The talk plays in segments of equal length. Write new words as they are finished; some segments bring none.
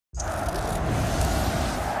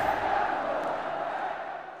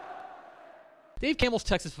Dave Campbell's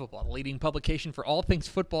Texas Football, the leading publication for all things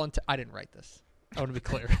football. And I didn't write this. I want to be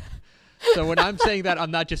clear. So when I'm saying that,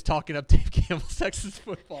 I'm not just talking up Dave Campbell's Texas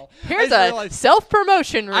Football. Here's a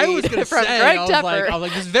self-promotion read I was gonna from say, Greg I Tepper. was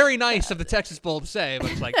like, this is very nice of the Texas Bowl to say,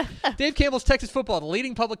 but it's like, Dave Campbell's Texas Football, the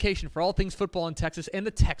leading publication for all things football in Texas, and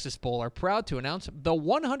the Texas Bowl are proud to announce the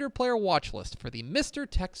 100-player watch list for the Mr.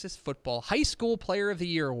 Texas Football High School Player of the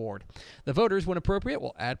Year Award. The voters, when appropriate,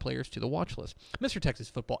 will add players to the watch list. Mr. Texas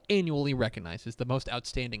Football annually recognizes the most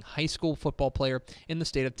outstanding high school football player in the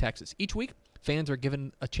state of Texas. Each week, fans are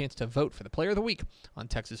given a chance to vote for the Player of the Week on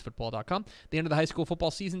TexasFootball.com. At the end of the high school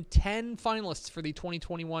football season, 10 finalists for the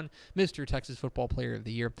 2021 Mr. Texas Football Player of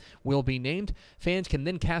the Year will be named. Fans can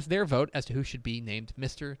then cast their vote as to who should be named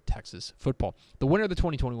Mr. Texas Football. The winner of the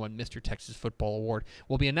 2021 Mr. Texas Football Award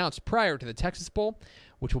will be announced prior to the Texas Bowl,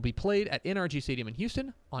 which will be played at NRG Stadium in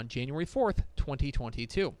Houston on January 4th,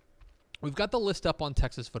 2022. We've got the list up on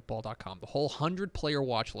TexasFootball.com, the whole 100-player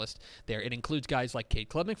watch list there. It includes guys like Cade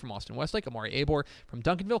Klubnik from Austin Westlake, Amari Abor from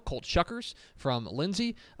Duncanville, Colt Shuckers from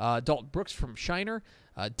Lindsay, Dalton Brooks from Shiner,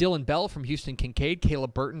 Dylan Bell from Houston Kincaid,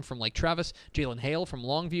 Caleb Burton from Lake Travis, Jalen Hale from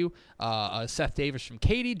Longview, Seth Davis from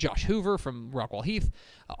Katy, Josh Hoover from Rockwall Heath,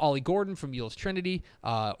 Ollie Gordon from Mules Trinity,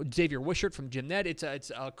 Xavier Wishart from Jim Ned.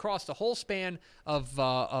 It's across the whole span of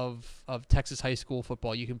Texas high school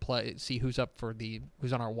football. You can see who's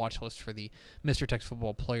on our watch list for the Mr. Texas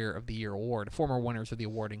Football Player of the Year Award. Former winners of the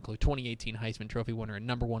award include 2018 Heisman Trophy winner and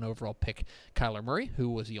number 1 overall pick Kyler Murray, who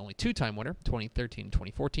was the only 2-time winner, 2013 and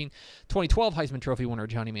 2014. 2012 Heisman Trophy winner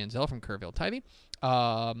Johnny Manziel from Kerrville Tivy.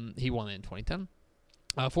 He won it in 2010.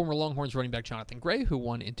 Former Longhorns running back Jonathan Gray, who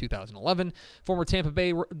won in 2011. Former Tampa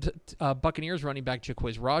Bay Buccaneers running back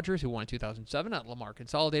Jaquiz Rogers, who won in 2007 at Lamar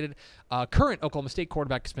Consolidated. Current Oklahoma State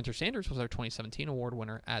quarterback Spencer Sanders was our 2017 award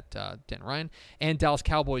winner at Denton Ryan. And Dallas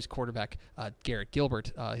Cowboys quarterback Garrett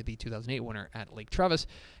Gilbert, the 2008 winner at Lake Travis.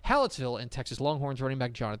 Hallettsville and Texas Longhorns running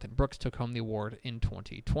back Jonathan Brooks took home the award in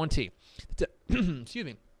 2020. Excuse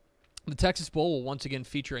me. The Texas Bowl will once again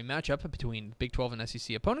feature a matchup between Big 12 and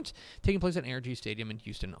SEC opponents, taking place at NRG Stadium in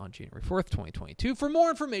Houston on January 4th, 2022. For more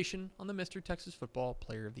information on the Mr. Texas Football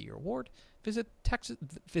Player of the Year Award, visit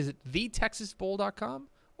thetexasbowl.com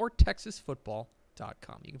or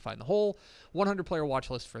texasfootball.com. You can find the whole 100-player watch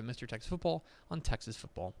list for Mr. Texas Football on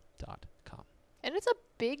texasfootball.com. And it's a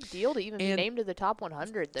big deal to even be named to the top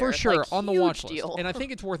 100 there. For sure, like, on the watch deal. list. And I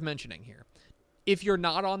think it's worth mentioning here. If you're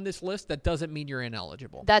not on this list, that doesn't mean you're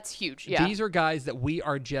ineligible. That's huge, yeah. These are guys that we've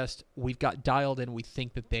got dialed in. We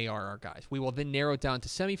think that they are our guys. We will then narrow it down to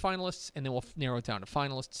semifinalists, and then we'll narrow it down to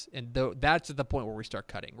finalists, and that's at the point where we start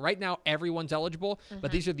cutting. Right now, everyone's eligible,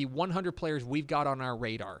 but these are the 100 players we've got on our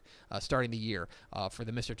radar starting the year for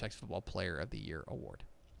the Mr. Texas Football Player of the Year Award.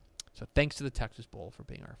 So thanks to the Texas Bowl for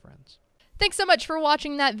being our friends. Thanks so much for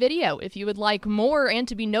watching that video. If you would like more and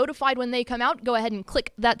to be notified when they come out, go ahead and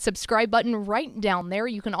click that subscribe button right down there.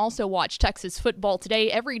 You can also watch Texas Football Today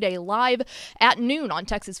every day live at noon on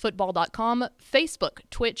TexasFootball.com, Facebook,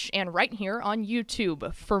 Twitch, and right here on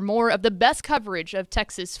YouTube. For more of the best coverage of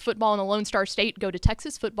Texas football in the Lone Star State, go to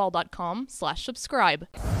TexasFootball.com/subscribe.